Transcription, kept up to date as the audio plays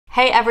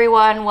Hey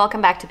everyone,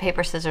 welcome back to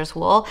Paper, Scissors,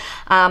 Wool.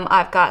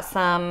 I've got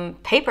some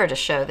paper to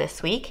show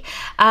this week.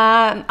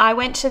 I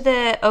went to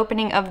the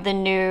opening of the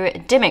new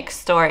dymocks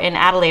store in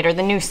Adelaide, or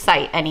the new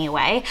site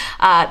anyway,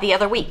 the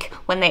other week.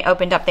 When they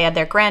opened up, they had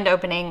their grand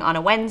opening on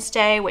a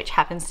Wednesday, which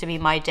happens to be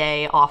my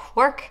day off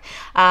work.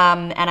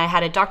 And I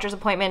had a doctor's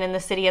appointment in the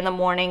city in the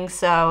morning,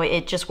 so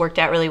it just worked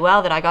out really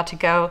well that I got to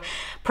go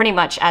pretty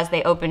much as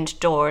they opened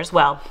doors.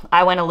 Well,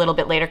 I went a little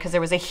bit later because there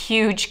was a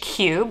huge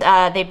queue.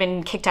 They'd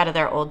been kicked out of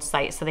their old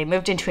site, so they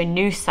moved into a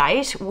new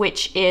site,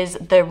 which is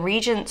the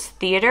Regent's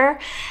Theatre.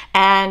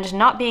 And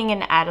not being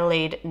an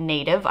Adelaide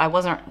native,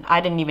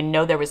 I didn't even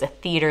know there was a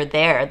theater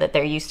there, that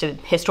there used to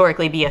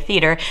historically be a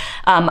theater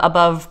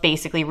above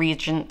basically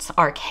Regent's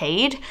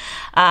Arcade.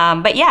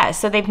 But yeah,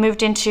 so they've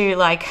moved into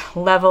like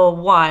level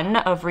 1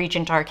 of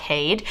Regent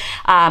Arcade,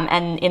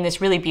 and in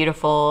this really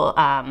beautiful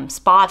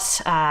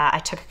spot.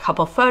 I took a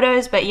couple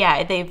photos, but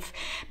yeah, they've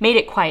made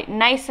it quite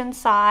nice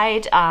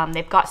inside.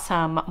 They've got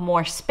some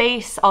more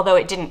space, although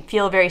it didn't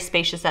feel very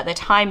spacious at the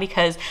time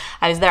because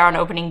I was there on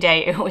opening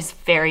day. It was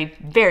very,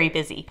 very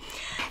busy.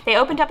 They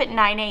opened up at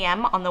 9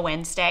 a.m. on the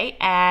Wednesday,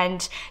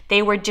 and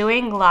they were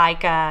doing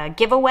like a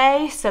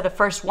giveaway. So the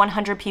first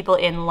 100 people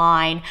in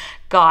line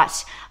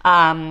got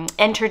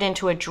entered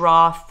into a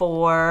draw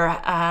for,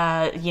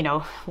 you know,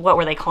 what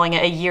were they calling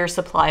it? A year's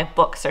supply of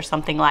books or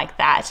something like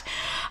that.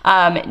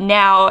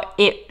 Now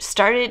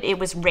it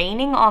was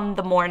raining on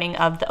the morning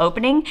of the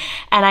opening,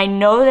 and I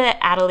know that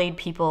Adelaide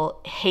people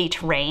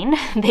hate rain.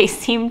 They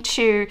seem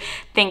to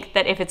think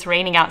that if it's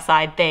raining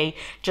outside, they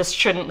just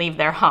shouldn't leave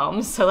their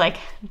homes. So like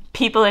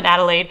people in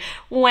Adelaide,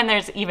 when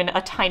there's even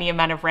a tiny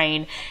amount of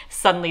rain,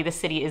 suddenly the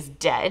city is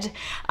dead.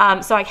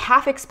 So I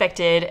half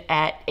expected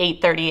at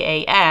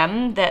 8:30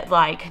 a.m. that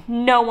like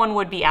no one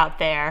would be out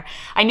there.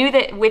 I knew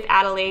that with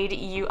Adelaide,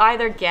 you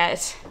either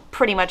get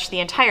pretty much the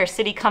entire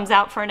city comes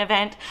out for an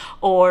event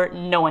or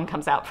no one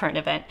comes out for an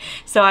event.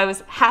 So I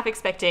was half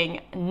expecting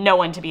no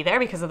one to be there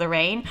because of the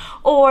rain,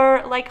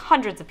 or like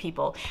hundreds of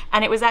people.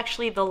 And it was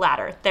actually the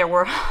latter. There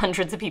were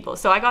hundreds of people.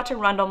 So I got to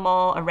Rundle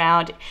Mall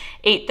around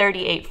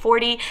 8:30,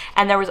 8:40,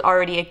 and there was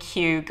already a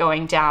queue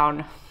going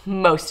down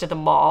most of the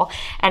mall.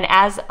 And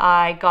as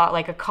I got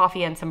like a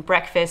coffee and some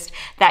breakfast,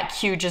 that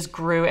queue just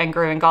grew and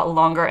grew and got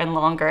longer and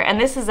longer.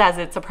 And this is as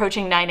it's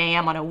approaching 9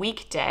 a.m. on a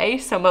weekday,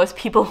 so most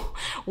people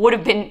would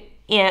have been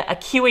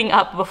queuing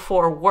up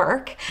before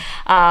work.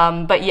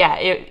 But yeah,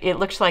 it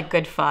looked like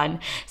good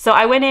fun. So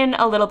I went in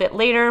a little bit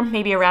later,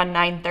 maybe around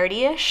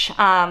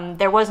 9:30ish.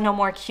 There was no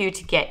more queue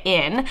to get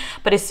in,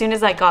 but as soon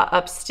as I got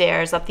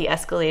upstairs, up the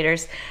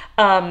escalators,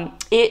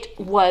 it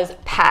was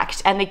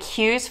packed, and the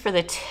queues for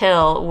the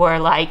till were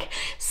like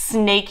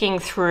snaking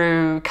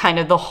through kind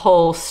of the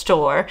whole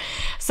store.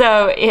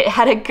 So it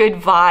had a good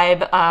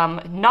vibe,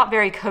 not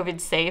very COVID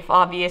safe,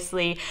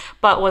 obviously,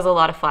 but was a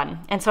lot of fun.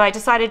 And so I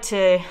decided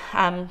to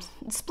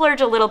splurge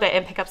a little bit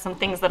and pick up some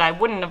things that I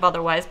wouldn't have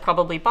otherwise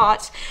probably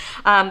bought.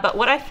 But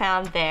what I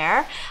found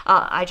there,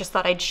 I just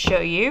thought I'd show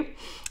you.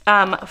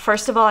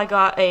 First of all, I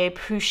got a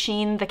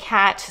Pusheen the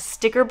cat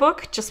sticker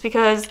book just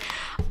because,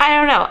 I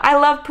don't know, I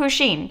love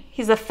Pusheen.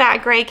 He's a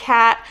fat gray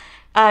cat.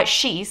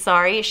 She's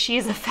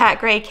a fat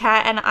gray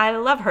cat, and I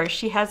love her.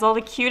 She has all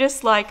the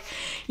cutest, like,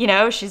 you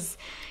know, she's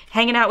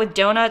hanging out with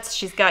donuts.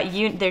 She's got,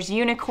 there's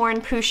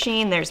unicorn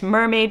Pusheen, there's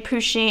mermaid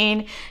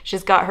Pusheen.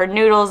 She's got her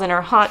noodles and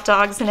her hot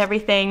dogs and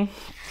everything.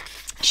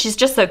 She's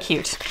just so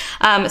cute.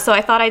 So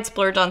I thought I'd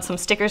splurge on some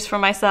stickers for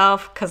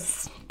myself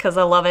because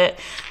I love it.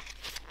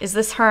 Is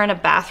this her in a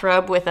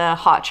bathrobe with a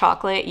hot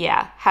chocolate?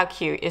 Yeah, how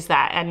cute is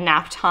that? At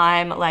nap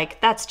time,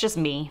 like that's just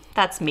me.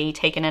 That's me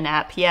taking a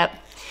nap, yep.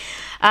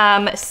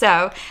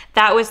 So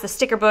that was the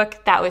sticker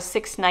book. That was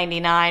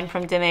 $6.99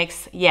 from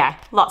dymocks. Yeah,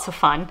 lots of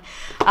fun.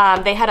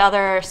 They had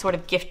other sort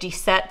of gifty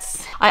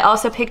sets. I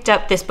also picked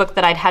up this book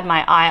that I'd had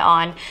my eye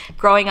on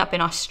growing up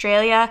in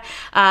Australia.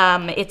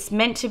 It's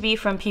meant to be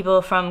from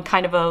people from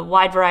kind of a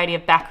wide variety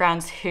of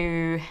backgrounds,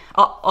 who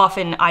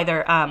often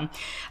either of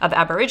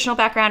Aboriginal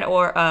background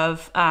or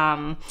of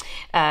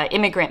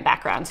immigrant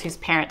backgrounds whose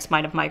parents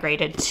might have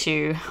migrated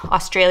to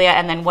Australia,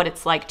 and then what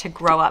it's like to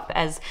grow up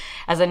as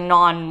a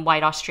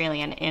non-white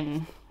Australian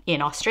in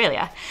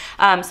Australia.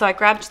 So I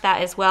grabbed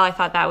that as well. I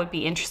thought that would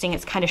be interesting.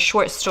 It's kind of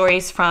short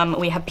stories from,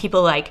 we have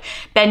people like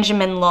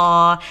Benjamin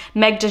Law,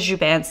 Megda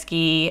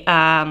Jubanski,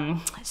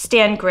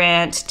 Stan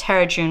Grant,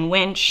 Tara June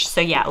Winch. So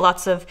yeah,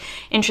 lots of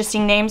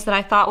interesting names that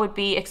I thought would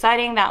be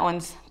exciting. That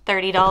one's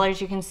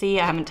 $30, you can see.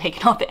 I haven't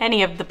taken off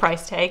any of the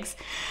price tags.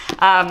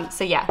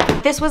 So yeah,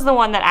 this was the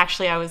one that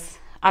actually I was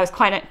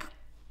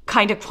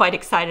quite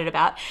excited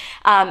about.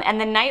 And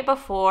the night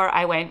before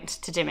I went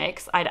to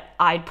dymocks,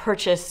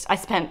 I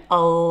spent a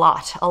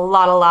lot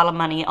of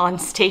money on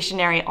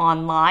stationery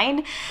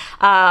online.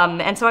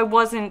 And so I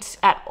wasn't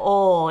at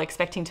all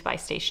expecting to buy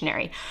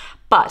stationery.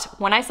 But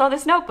when I saw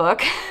this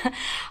notebook,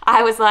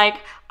 I was like,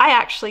 I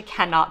actually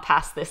cannot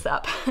pass this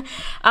up.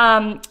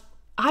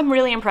 I'm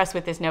really impressed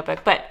with this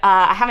notebook, but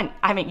I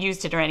haven't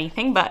used it or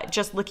anything, but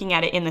just looking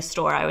at it in the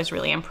store, I was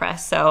really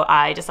impressed. So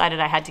I decided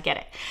I had to get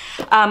it.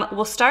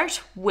 We'll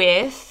start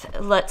with,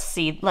 let's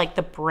see, like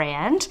the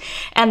brand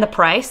and the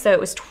price. So it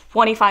was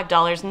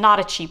 $25, not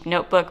a cheap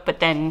notebook, but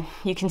then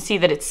you can see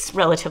that it's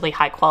relatively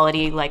high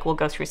quality. Like we'll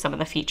go through some of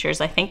the features,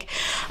 I think.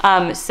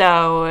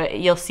 So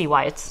you'll see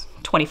why it's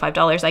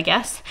 $25, I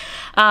guess,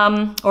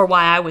 or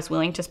why I was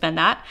willing to spend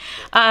that.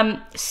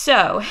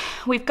 So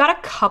we've got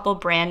a couple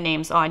brand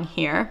names on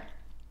here.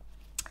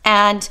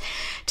 And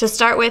to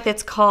start with,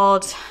 it's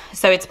called,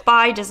 so it's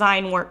by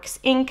Design Works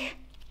Inc.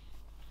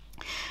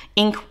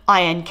 Inc,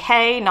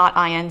 I-N-K, not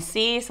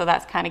I-N-C, so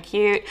that's kind of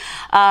cute.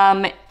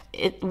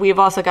 We've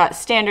also got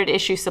standard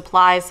issue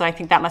supplies, so I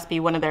think that must be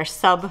one of their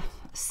sub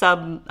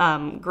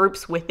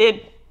groups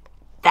within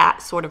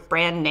that sort of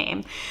brand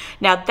name.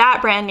 Now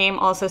that brand name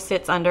also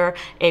sits under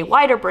a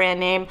wider brand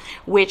name,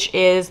 which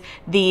is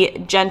the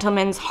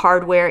Gentleman's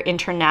Hardware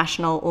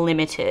International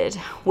Limited,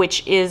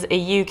 which is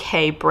a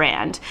UK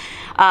brand.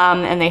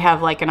 And they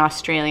have like an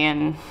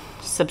Australian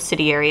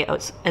subsidiary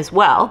as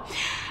well.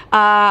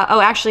 Oh,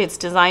 actually it's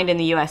designed in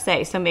the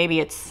USA, so maybe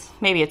it's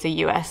a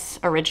US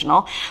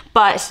original.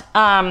 But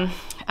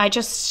I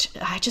just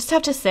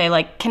have to say,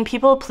 like, can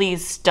people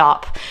please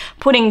stop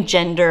putting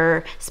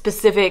gender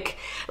specific,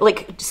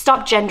 like,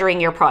 stop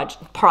gendering your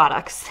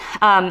products.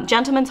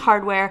 Gentleman's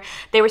Hardware,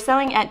 they were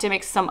selling at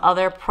dymocks some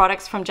other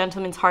products from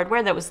Gentleman's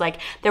Hardware that was like,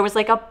 there was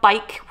like a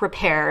bike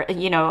repair,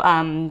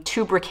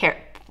 tube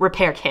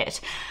repair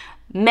kit.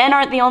 Men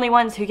aren't the only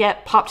ones who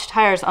get popped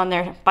tires on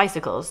their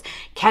bicycles.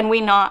 Can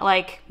we not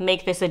like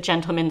make this a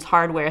Gentleman's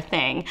Hardware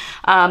thing?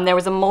 There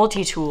was a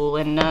multi-tool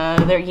and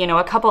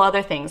a couple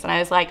other things. And I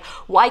was like,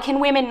 why can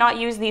women not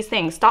use these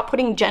things? Stop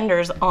putting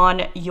genders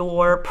on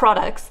your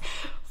products.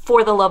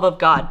 For the love of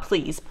God,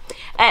 please.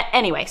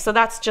 Anyway, so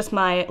that's just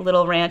my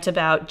little rant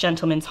about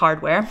Gentleman's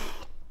Hardware.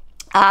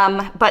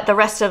 But the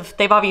rest of,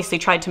 they've obviously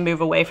tried to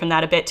move away from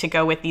that a bit to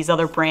go with these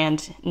other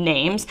brand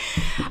names,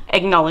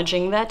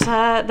 acknowledging that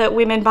that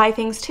women buy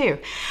things too.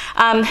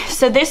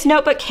 So this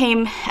notebook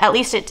came, at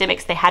least at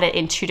dymocks, they had it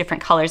in 2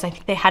 different colors. I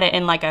think they had it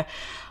in like a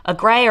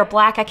gray or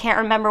black. I can't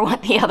remember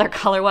what the other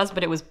color was,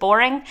 but it was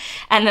boring.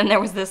 And then there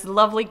was this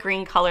lovely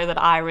green color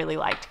that I really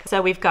liked.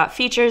 So we've got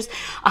features,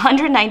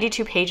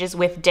 192 pages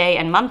with day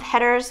and month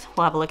headers.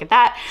 We'll have a look at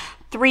that.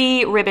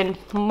 3 ribbon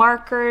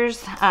markers.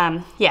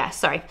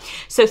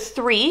 So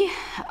 3,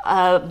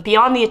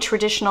 beyond the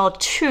traditional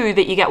 2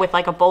 that you get with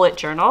like a bullet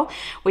journal,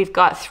 we've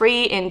got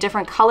 3 in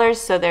different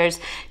colors. So there's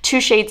 2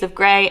 shades of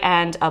gray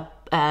and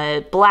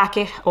a black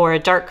or a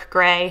dark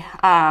gray.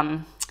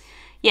 And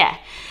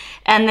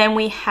then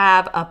we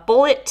have a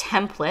bullet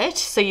template,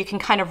 so you can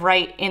kind of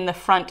write in the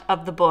front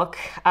of the book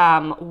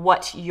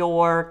what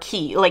your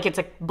key, like it's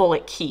a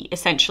bullet key,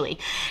 essentially.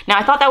 Now,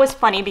 I thought that was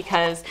funny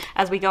because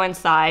as we go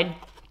inside,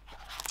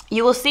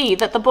 you will see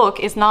that the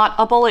book is not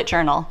a bullet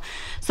journal.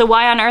 So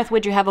why on earth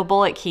would you have a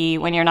bullet key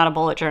when you're not a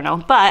bullet journal?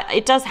 But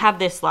it does have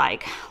this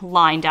like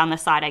line down the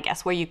side, I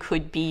guess, where you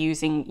could be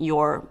using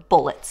your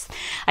bullets.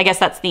 I guess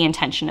that's the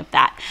intention of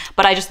that.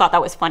 But I just thought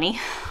that was funny.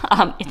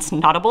 It's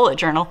not a bullet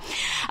journal.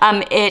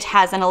 It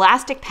has an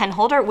elastic pen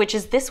holder, which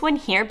is this one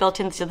here built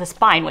into the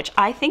spine, which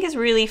I think is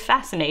really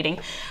fascinating.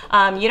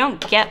 You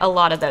don't get a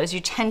lot of those. You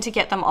tend to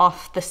get them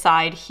off the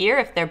side here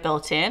if they're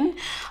built in.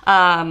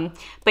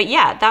 But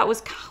yeah, that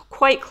was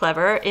quite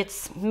clever.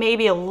 It's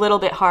maybe a little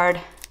bit hard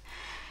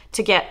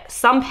to get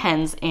some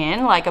pens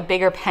in, like a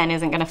bigger pen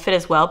isn't gonna fit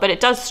as well, but it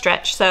does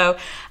stretch. So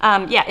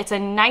yeah, it's a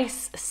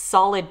nice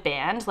solid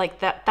band, like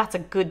that's a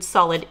good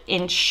solid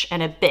inch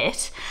and a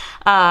bit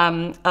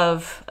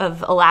of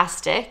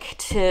elastic,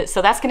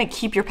 so that's gonna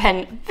keep your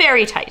pen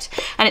very tight.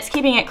 And it's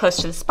keeping it close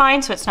to the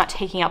spine, so it's not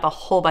taking up a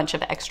whole bunch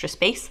of extra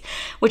space,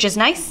 which is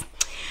nice.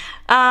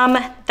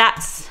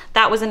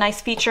 That was a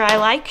nice feature I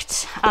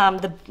liked,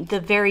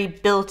 the very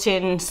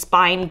built-in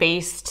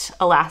spine-based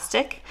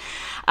elastic.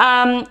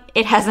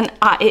 It has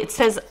it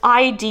says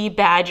ID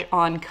badge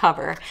on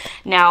cover.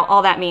 Now,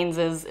 all that means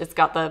is it's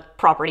got the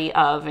property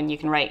of, and you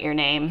can write your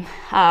name.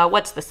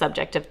 What's the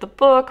subject of the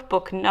book,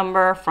 book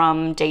number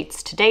from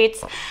dates to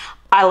dates.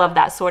 I love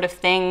that sort of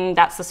thing.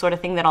 That's the sort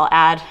of thing that I'll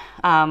add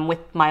with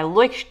my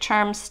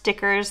Leuchtturm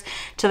stickers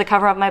to the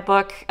cover of my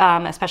book,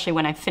 especially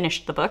when I've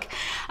finished the book.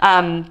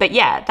 But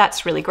yeah,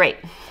 that's really great.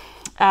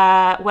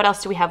 What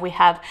else do we have? We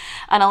have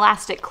an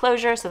elastic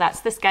closure, so that's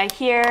this guy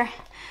here.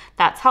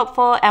 That's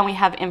helpful, and we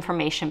have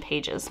information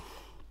pages.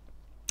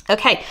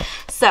 Okay,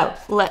 so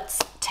let's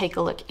take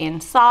a look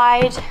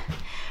inside.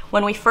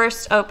 When we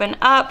first open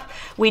up,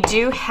 we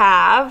do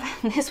have,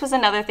 this was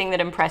another thing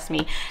that impressed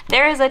me.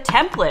 There is a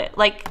template,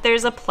 like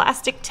there's a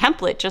plastic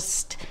template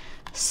just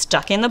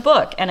stuck in the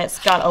book, and it's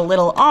got a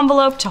little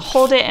envelope to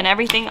hold it and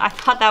everything. I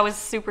thought that was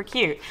super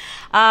cute.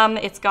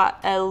 It's got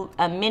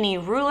a mini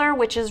ruler,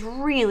 which is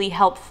really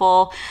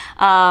helpful.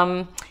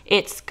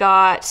 It's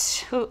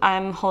got,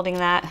 I'm holding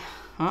that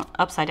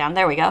upside down,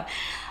 there we go,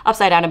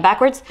 upside down and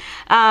backwards.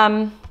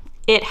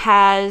 It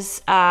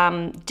has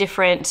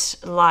different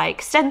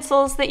like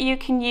stencils that you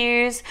can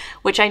use,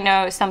 which I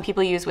know some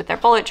people use with their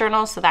bullet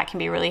journals, so that can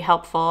be really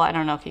helpful. I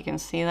don't know if you can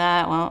see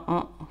that.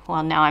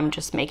 Well, now I'm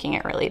just making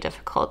it really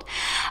difficult.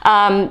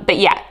 But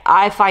yeah,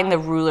 I find the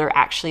ruler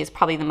actually is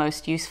probably the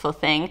most useful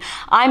thing.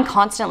 I'm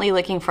constantly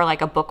looking for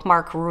like a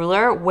bookmark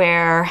ruler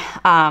where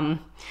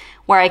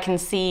I can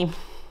see.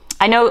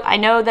 I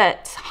know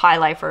that High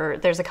Lifer,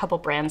 there's a couple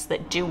brands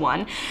that do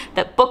one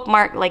that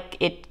bookmark, like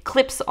it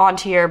clips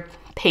onto your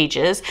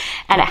pages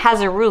and it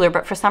has a ruler,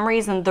 but for some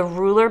reason the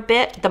ruler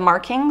bit, the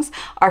markings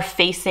are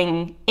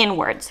facing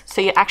inwards.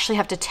 So you actually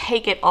have to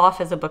take it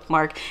off as a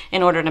bookmark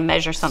in order to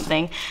measure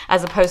something,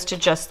 as opposed to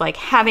just like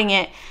having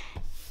it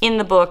in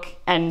the book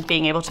and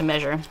being able to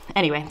measure.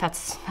 Anyway,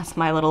 that's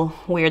my little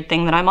weird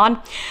thing that I'm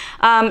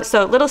on.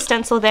 So little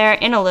stencil there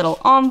in a little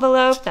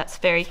envelope. That's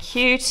very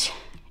cute.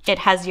 It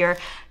has your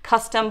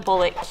custom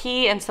bullet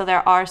key, and so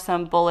there are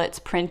some bullets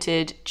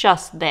printed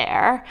just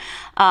there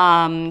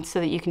so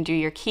that you can do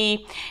your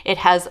key. It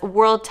has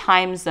world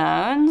time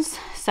zones,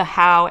 so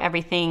how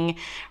everything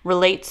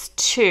relates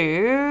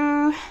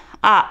to,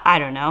 I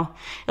don't know.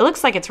 It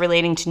looks like it's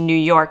relating to New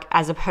York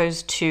as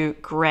opposed to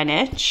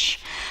Greenwich.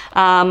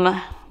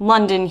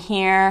 London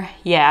here,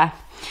 yeah.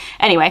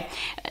 Anyway,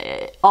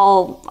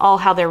 all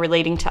how they're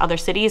relating to other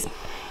cities.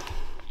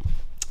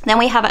 Then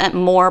we have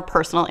more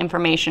personal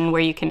information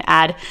where you can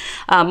add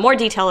more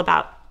detail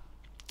about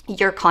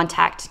your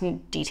contact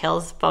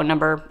details, phone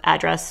number,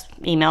 address,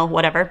 email,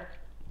 whatever.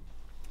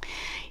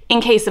 In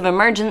case of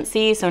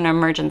emergency, so an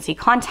emergency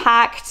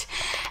contact.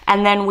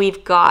 And then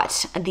we've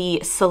got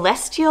the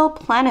celestial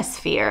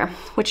planisphere,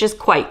 which is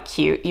quite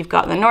cute. You've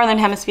got the northern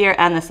hemisphere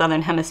and the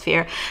southern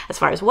hemisphere as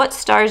far as what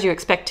stars you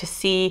expect to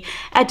see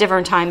at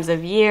different times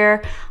of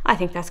year. I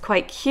think that's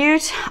quite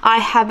cute. I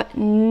have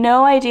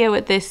no idea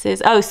what this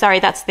is. Oh, sorry,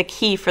 that's the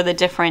key for the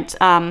different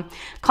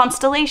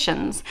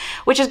constellations,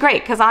 which is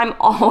great because I'm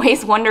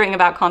always wondering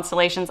about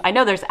constellations. I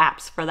know there's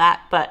apps for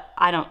that, but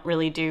I don't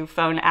really do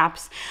phone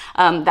apps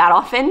that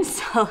often.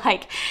 So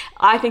like,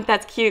 I think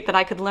that's cute that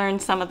I could learn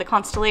some of the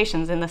constellations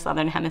in the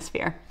southern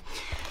hemisphere.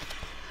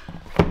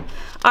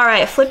 All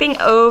right, flipping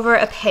over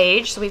a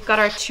page. So we've got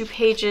our 2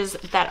 pages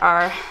that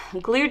are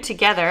glued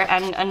together,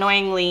 and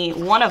annoyingly,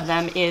 one of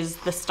them is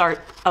the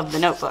start of the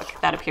notebook.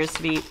 That appears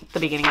to be the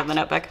beginning of the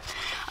notebook.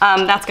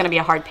 That's gonna be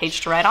a hard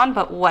page to write on,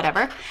 but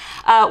whatever.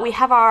 We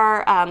have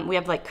our, we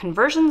have like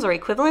conversions or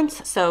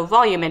equivalents. So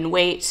volume and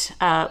weight,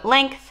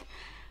 length,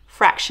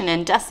 fraction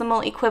and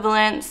decimal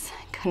equivalents,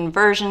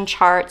 conversion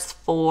charts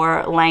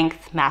for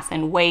length, mass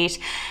and weight,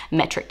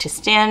 metric to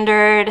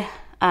standard,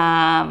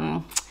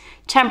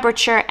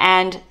 temperature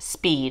and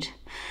speed.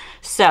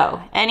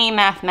 So any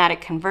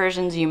mathematic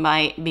conversions you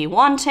might be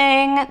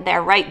wanting,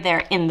 they're right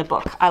there in the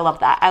book. I love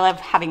that. I love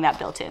having that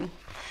built in.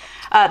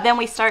 Then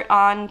we start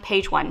on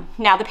page 1.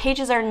 Now the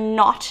pages are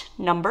not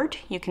numbered,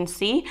 you can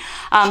see.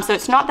 So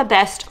it's not the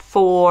best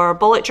for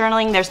bullet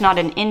journaling. There's not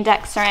an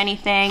index or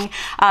anything,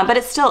 but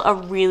it's still a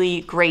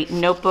really great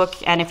notebook.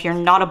 And if you're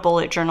not a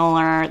bullet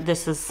journaler,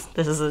 this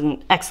is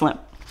an excellent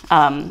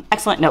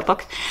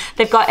notebook.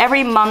 They've got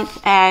every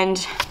month and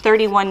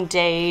 31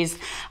 days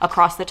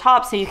across the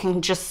top, so you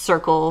can just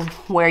circle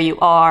where you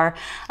are,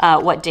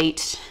 what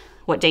date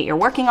you're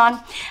working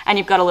on, and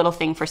you've got a little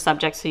thing for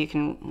subject so you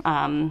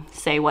can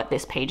say what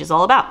this page is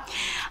all about.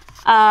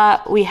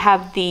 We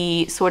have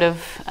the sort of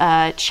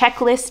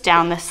checklist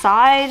down the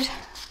side,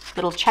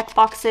 little check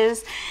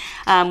boxes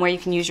where you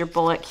can use your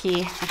bullet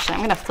key. Actually, I'm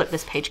going to flip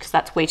this page because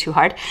that's way too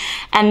hard.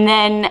 And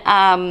then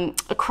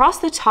across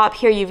the top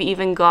here, you've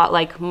even got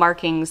like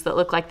markings that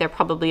look like they're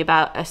probably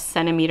about 1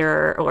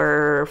 centimeter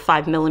or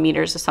 5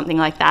 millimeters or something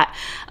like that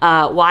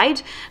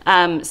wide.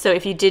 So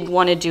if you did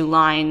want to do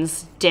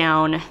lines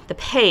down the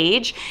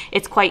page,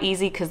 it's quite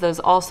easy because those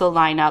also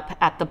line up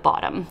at the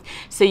bottom.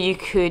 So you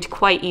could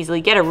quite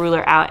easily get a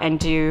ruler out and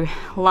do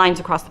lines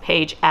across the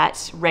page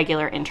at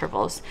regular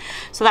intervals.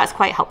 So that's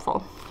quite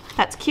helpful.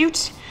 That's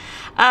cute.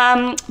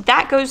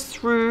 That goes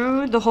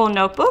through the whole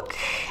notebook,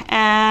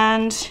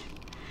 and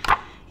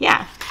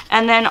yeah.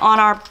 And then on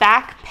our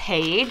back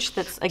page,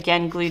 that's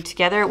again glued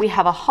together, we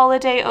have a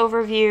holiday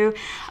overview.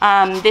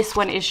 This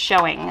one is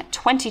showing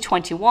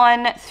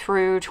 2021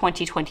 through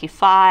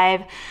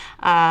 2025.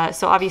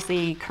 So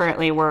obviously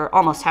currently we're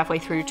almost halfway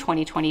through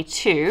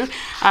 2022.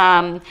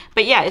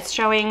 But yeah, it's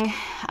showing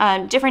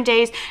different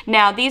days.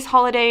 Now these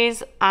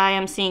holidays I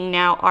am seeing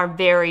now are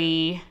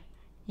very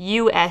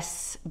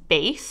US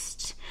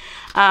based.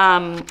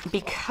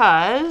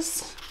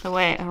 Because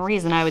the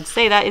reason I would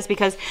say that is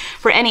because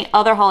for any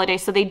other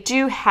holidays, so they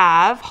do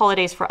have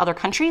holidays for other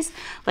countries,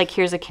 like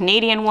here's a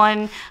Canadian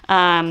one,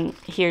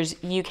 here's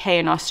UK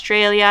and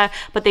Australia,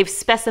 but they've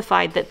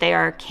specified that they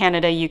are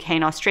Canada, UK,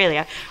 and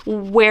Australia.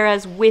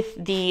 Whereas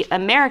with the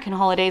American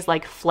holidays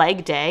like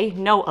Flag Day,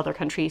 no other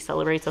country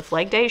celebrates a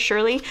Flag Day,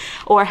 surely,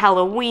 or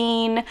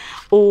Halloween,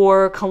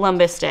 or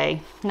Columbus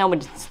Day. No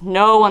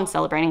one's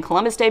celebrating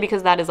Columbus Day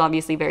because that is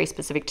obviously very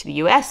specific to the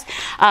US.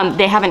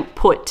 They haven't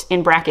put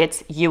in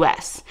brackets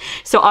US.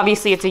 US. So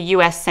obviously it's a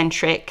US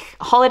centric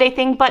holiday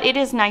thing, but it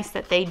is nice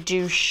that they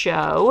do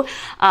show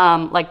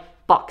like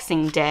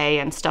Boxing Day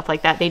and stuff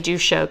like that. They do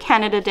show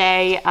Canada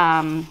Day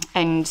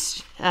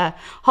and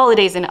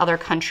holidays in other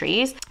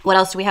countries. What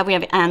else do we have? We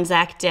have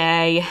Anzac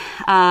Day,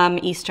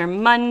 Easter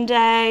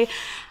Monday,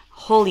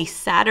 Holy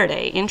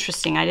Saturday.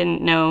 Interesting. I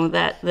didn't know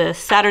that the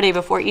Saturday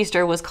before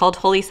Easter was called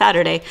Holy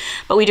Saturday,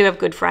 but we do have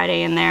Good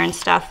Friday in there and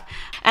stuff.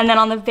 And then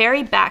on the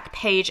very back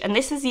page, and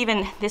this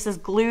is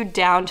glued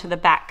down to the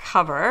back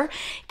cover,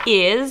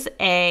 is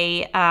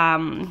a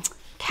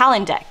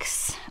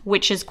calendex,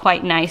 which is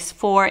quite nice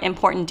for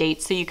important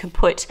dates. So you can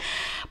put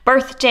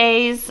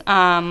birthdays.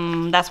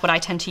 That's what I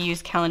tend to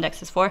use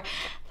calendexes for.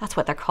 That's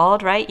what they're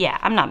called, right? Yeah,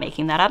 I'm not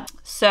making that up.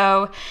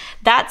 So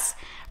that's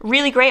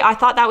really great. I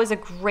thought that was a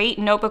great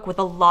notebook with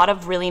a lot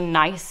of really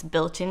nice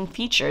built-in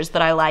features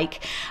that I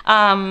like.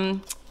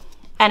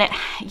 And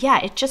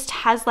it just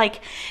has it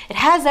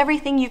has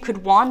everything you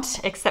could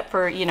want except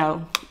for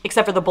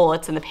the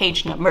bullets and the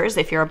page numbers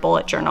if you're a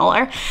bullet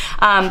journaler.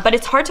 But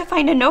it's hard to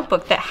find a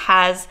notebook that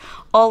has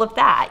all of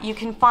that. You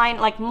can find,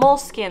 like,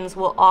 Moleskines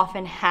will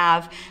often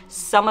have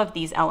some of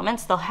these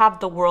elements. They'll have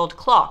the world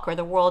clock or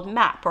the world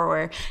map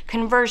or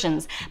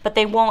conversions, but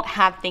they won't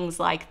have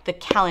things like the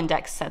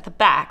calendex at the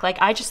back. Like,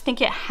 I just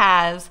think it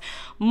has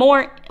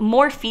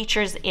more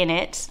features in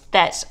it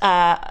that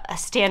a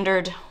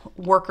standard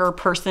worker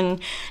person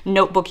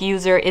notebook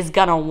user is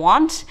gonna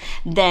want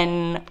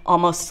than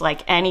almost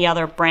like any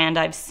other brand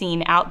I've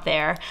seen out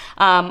there.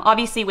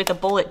 Obviously with a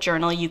bullet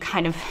journal, you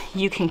can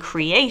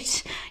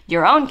create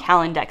your own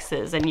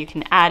calendexes and you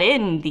can add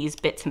in these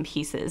bits and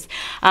pieces.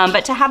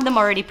 But to have them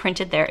already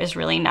printed there is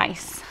really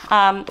nice.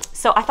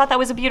 So I thought that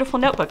was a beautiful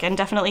notebook and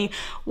definitely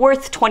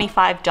worth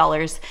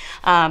 $25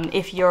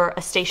 if you're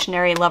a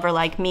stationery lover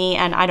like me.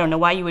 And I don't know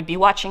why you would be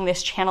watching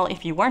this channel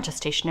if you weren't a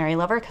stationery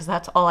lover, because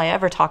that's all I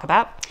ever talk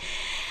about.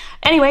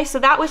 Anyway, so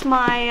that was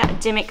my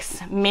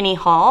dymocks mini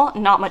haul.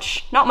 Not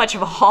much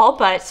of a haul,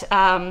 but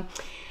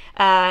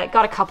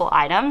got a couple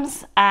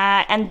items.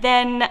 And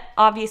then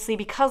obviously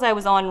because I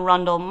was on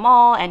Rundle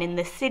Mall and in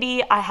the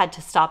city, I had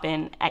to stop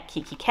in at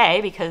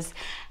KKK because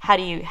how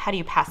do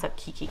you pass up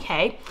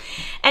KKK?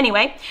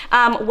 Anyway,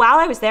 while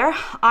I was there,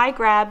 I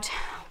grabbed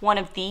one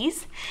of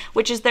these,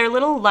 which is their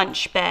little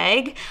lunch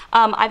bag.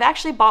 I've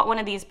actually bought one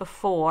of these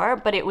before,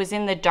 but it was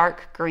in the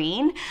dark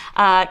green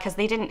because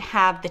they didn't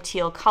have the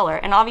teal color.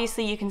 And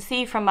obviously you can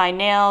see from my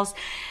nails,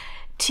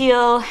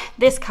 teal,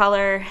 this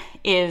color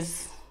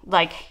is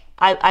like,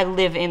 I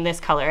live in this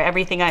color.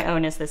 Everything I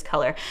own is this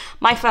color.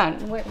 My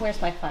phone,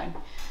 where's my phone?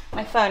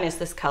 My phone is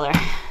this color.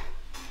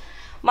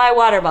 My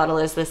water bottle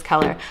is this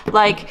color.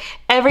 Like,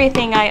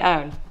 everything I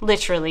own,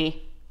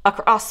 literally,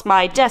 across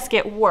my desk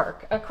at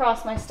work,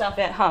 across my stuff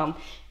at home,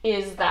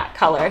 is that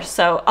color.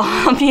 So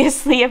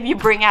obviously if you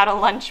bring out a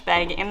lunch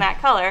bag in that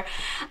color,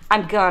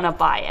 I'm gonna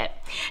buy it.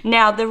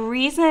 Now the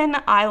reason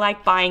I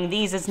like buying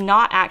these is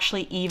not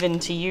actually even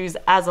to use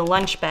as a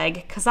lunch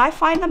bag, because I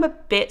find them a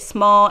bit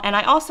small, and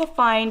I also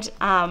find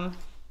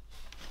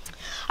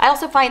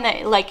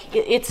that like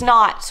it's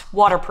not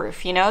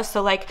waterproof, you know?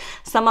 So like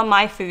some of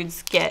my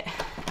foods get,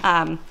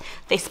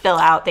 they spill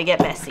out, they get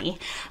messy.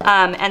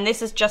 And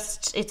this is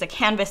just, it's a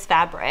canvas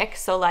fabric.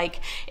 So like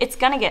it's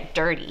gonna get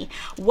dirty.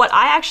 What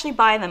I actually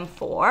buy them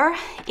for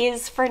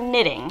is for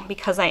knitting,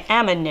 because I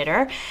am a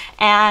knitter.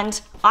 And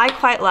I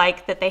quite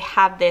like that they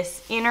have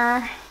this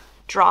inner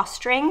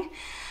drawstring.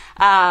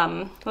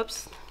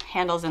 Whoops.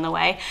 Handles in the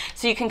way,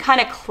 so you can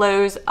kind of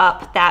close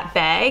up that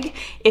bag.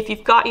 If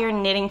you've got your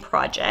knitting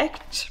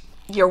project,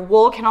 your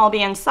wool can all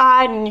be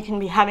inside and you can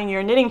be having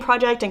your knitting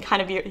project and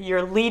kind of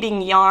your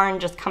leading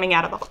yarn just coming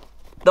out of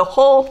the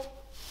hole.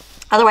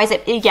 Otherwise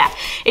it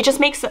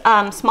just makes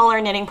smaller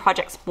knitting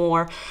projects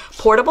more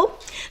portable.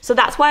 So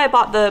that's why I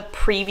bought the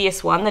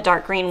previous one, the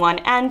dark green one,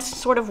 and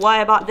sort of why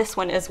I bought this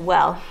one as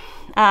well.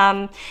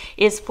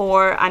 Is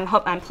for,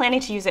 I'm planning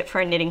to use it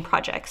for knitting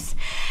projects.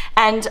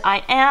 And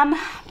I am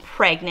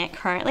pregnant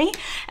currently,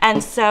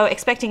 and so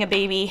expecting a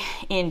baby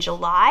in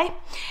July,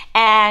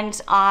 and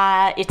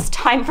it's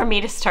time for me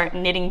to start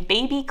knitting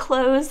baby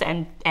clothes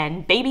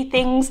and baby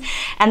things,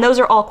 and those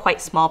are all quite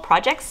small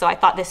projects, so I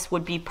thought this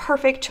would be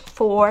perfect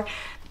for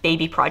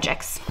baby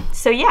projects.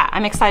 So yeah,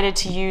 I'm excited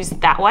to use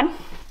that one.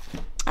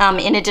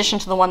 In addition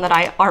to the one that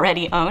I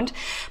already owned,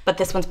 but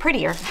this one's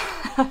prettier.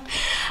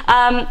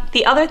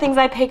 The other things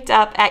I picked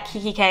up at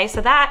KKK,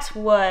 so that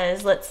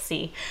was, let's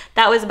see,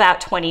 that was about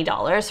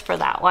 $20 for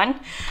that one.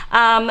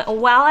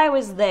 While I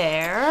was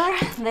there,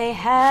 they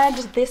had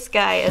this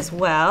guy as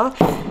well.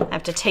 I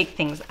have to take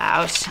things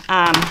out.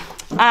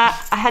 I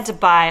had to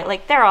buy,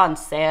 like, they're on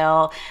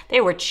sale. They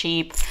were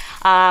cheap.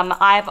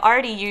 I've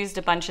already used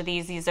a bunch of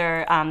these. These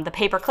are the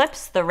paper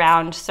clips, the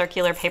round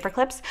circular paper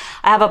clips.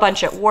 I have a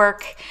bunch at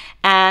work,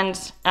 and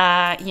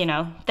you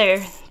know,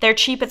 they're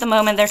cheap at the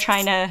moment. They're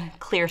trying to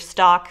clear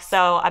stock,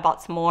 so I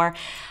bought some more.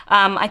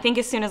 I think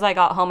as soon as I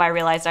got home, I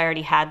realized I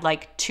already had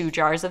like 2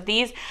 jars of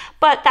these,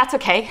 but that's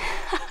okay.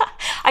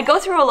 I go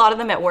through a lot of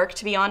them at work,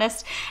 to be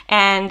honest,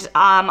 and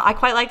I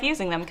quite like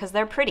using them because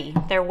they're pretty.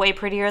 They're way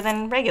prettier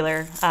than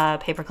regular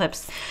paper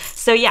clips.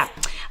 So yeah,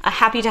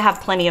 happy to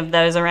have plenty of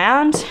those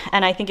around,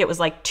 and I think it was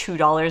like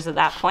 $2 at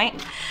that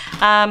point.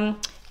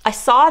 I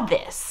saw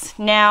this.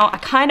 Now, I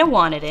kind of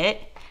wanted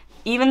it,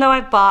 even though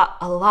I've bought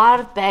a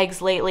lot of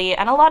bags lately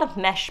and a lot of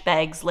mesh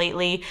bags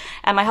lately,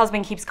 and my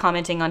husband keeps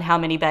commenting on how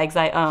many bags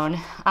I own.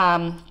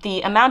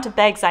 The amount of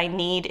bags I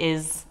need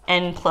is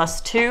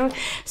N+2,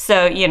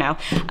 so you know,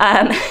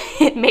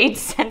 it made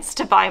sense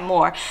to buy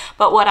more.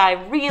 But what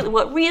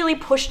really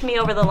pushed me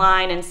over the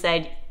line and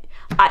said,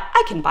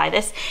 I can buy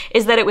this,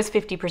 is that it was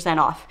 50%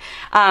 off.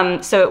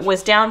 So it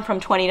was down from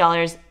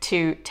 $20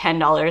 to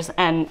 $10,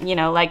 and you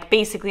know, like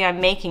basically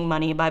I'm making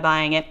money by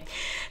buying it.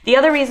 The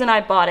other reason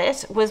I bought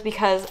it was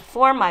because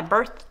for my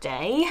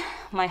birthday,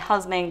 my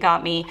husband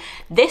got me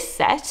this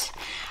set.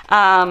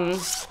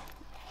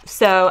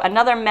 So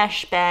another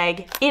mesh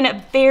bag in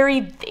a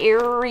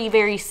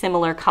very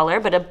similar color,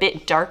 but a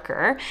bit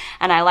darker.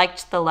 And I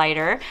liked the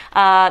lighter.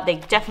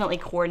 They definitely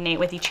coordinate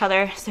with each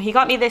other. So he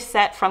got me this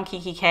set from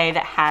Kiki K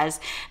that has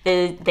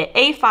the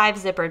A5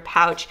 zippered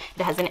pouch.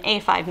 It has an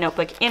A5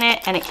 notebook in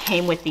it, and it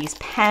came with these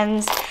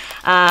pens.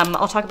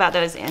 I'll talk about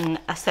those in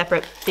a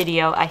separate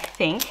video, I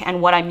think,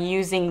 and what I'm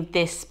using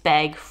this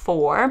bag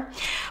for.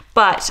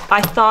 But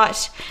I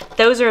thought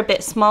those are a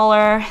bit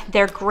smaller.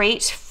 They're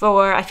great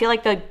for, I feel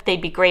like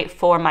they'd be great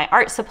for my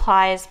art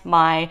supplies,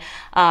 my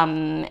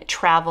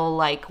travel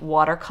like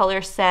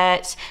watercolor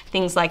set,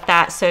 things like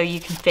that, so you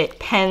can fit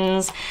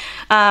pens.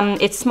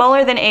 It's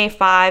smaller than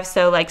A5,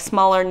 so like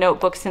smaller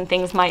notebooks and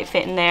things might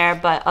fit in there,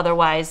 but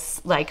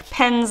otherwise like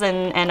pens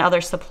and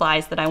other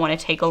supplies that I want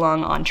to take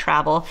along on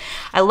travel.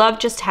 I love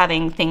just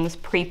having things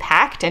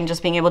pre-packed and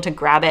just being able to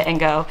grab it and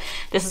go,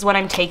 this is what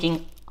I'm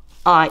taking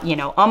you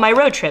know, on my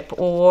road trip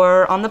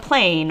or on the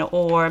plane,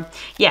 or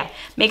yeah,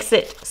 makes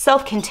it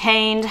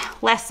self-contained,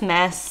 less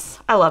mess.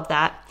 I love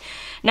that.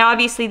 Now,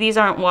 obviously these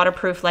aren't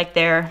waterproof like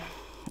they're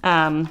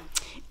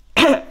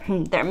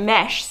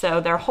mesh,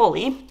 so they're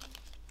wholly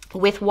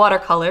with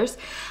watercolors.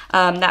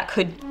 That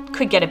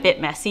could get a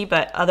bit messy,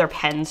 but other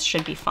pens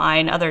should be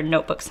fine, other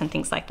notebooks and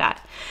things like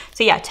that.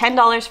 So yeah,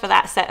 $10 for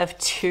that set of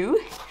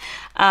 2.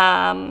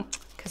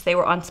 Because they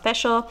were on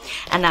special,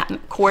 and that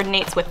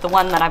coordinates with the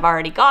one that I've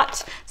already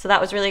got. So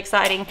that was really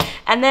exciting.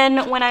 And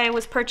then when I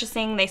was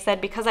purchasing, they said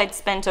because I'd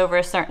spent over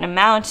a certain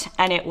amount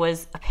and it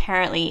was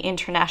apparently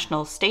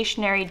International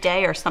Stationery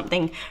Day or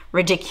something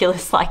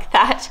ridiculous like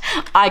that,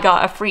 I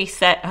got a free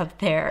set of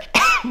their,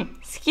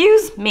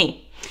 excuse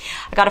me,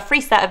 I got a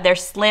free set of their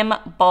slim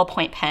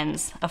ballpoint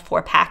pens, a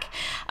 4-pack.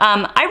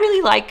 I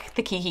really like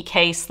the Kiki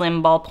K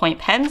slim ballpoint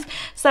pens.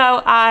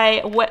 So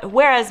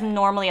whereas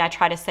normally I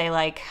try to say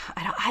like,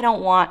 I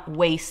don't want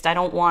waste. I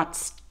don't want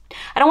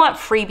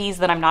freebies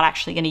that I'm not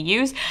actually going to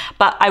use,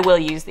 but I will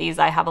use these.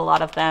 I have a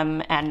lot of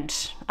them, and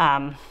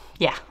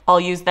yeah, I'll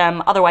use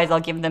them. Otherwise,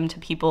 I'll give them to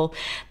people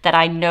that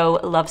I know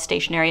love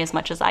stationery as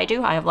much as I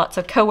do. I have lots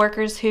of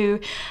coworkers who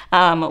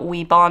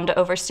we bond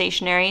over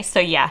stationery. So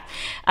yeah,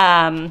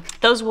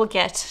 they'll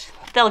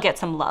get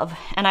some love.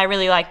 And I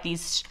really like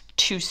these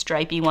 2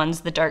 stripy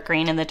ones, the dark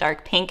green and the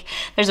dark pink.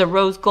 There's a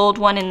rose gold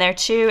one in there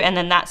too, and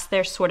then that's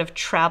their sort of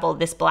travel.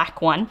 This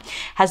black one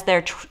has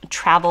their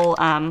travel,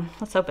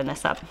 let's open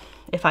this up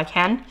if I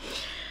can.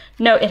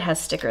 No, it has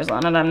stickers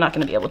on it. I'm not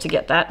going to be able to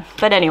get that.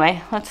 But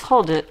anyway, let's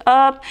hold it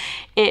up.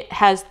 It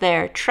has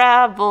their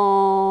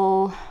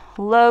travel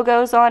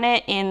logos on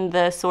it in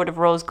the sort of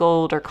rose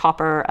gold or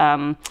copper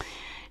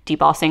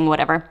debossing,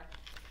 whatever.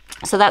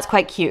 So that's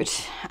quite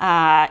cute.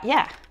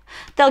 Yeah,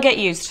 they'll get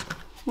used.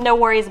 No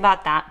worries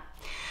about that.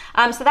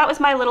 So that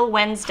was my little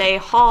Wednesday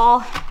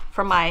haul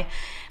for my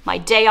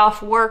day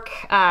off work.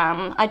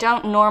 I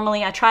don't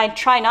normally, I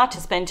try not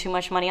to spend too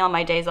much money on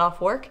my days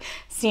off work,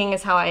 seeing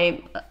as how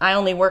I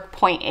only work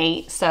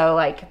 0.8, so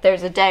like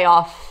there's a day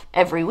off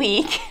every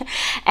week.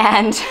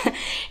 And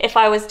if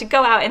I was to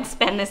go out and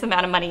spend this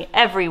amount of money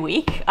every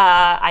week,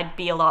 I'd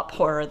be a lot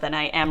poorer than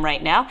I am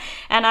right now.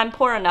 And I'm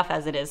poor enough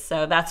as it is,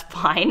 so that's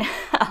fine.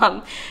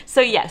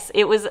 So yes,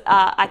 it was,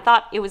 I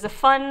thought it was a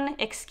fun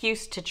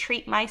excuse to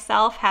treat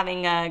myself,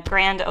 having a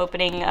grand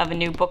opening of a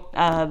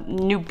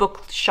new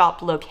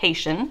bookshop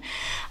location.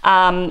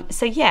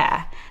 So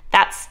yeah,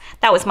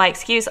 that was my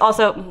excuse.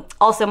 Also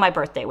my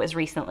birthday was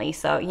recently,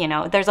 so you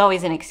know, there's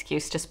always an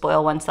excuse to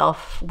spoil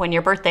oneself when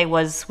your birthday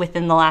was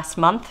within the last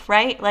month,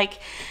 right? Like,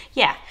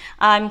 yeah,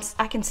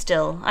 I can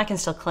still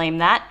claim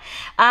that.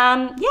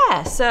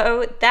 Yeah,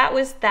 so that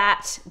was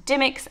that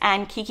dymocks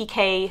and Kiki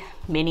K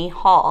mini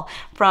haul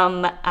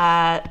from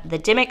the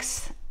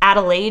dymocks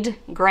Adelaide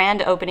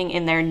grand opening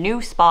in their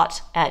new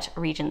spot at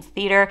Regent's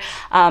Theatre.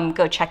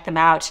 Go check them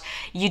out.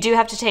 You do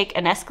have to take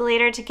an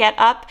escalator to get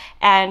up,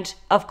 and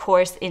of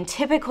course, in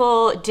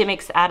typical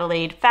dymocks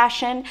Adelaide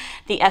fashion,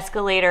 the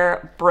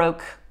escalator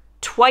broke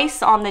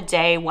twice on the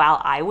day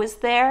while I was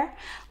there,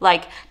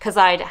 like, because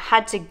I'd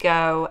had to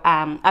go,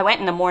 I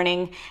went in the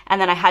morning and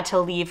then I had to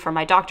leave for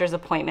my doctor's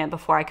appointment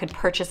before I could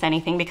purchase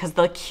anything because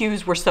the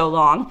queues were so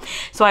long.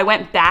 So I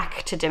went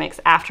back to dymocks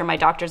after my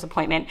doctor's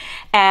appointment,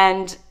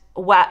 and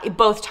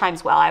both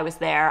times while I was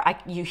there,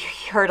 you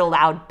heard a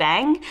loud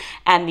bang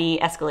and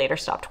the escalator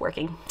stopped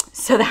working.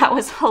 So that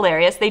was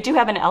hilarious. They do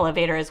have an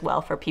elevator as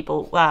well for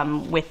people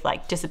with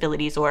like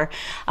disabilities or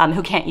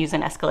who can't use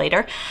an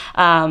escalator.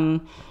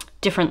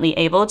 Differently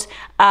abled.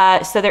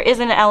 So there is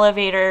an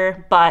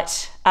elevator,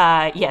 but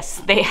yes,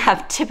 they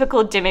have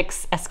typical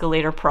dymocks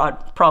escalator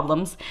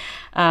problems.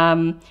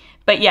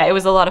 But yeah, it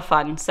was a lot of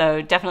fun.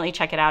 So definitely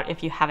check it out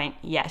if you haven't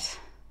yet.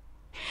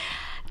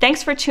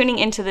 Thanks for tuning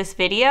into this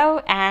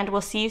video, and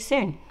we'll see you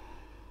soon.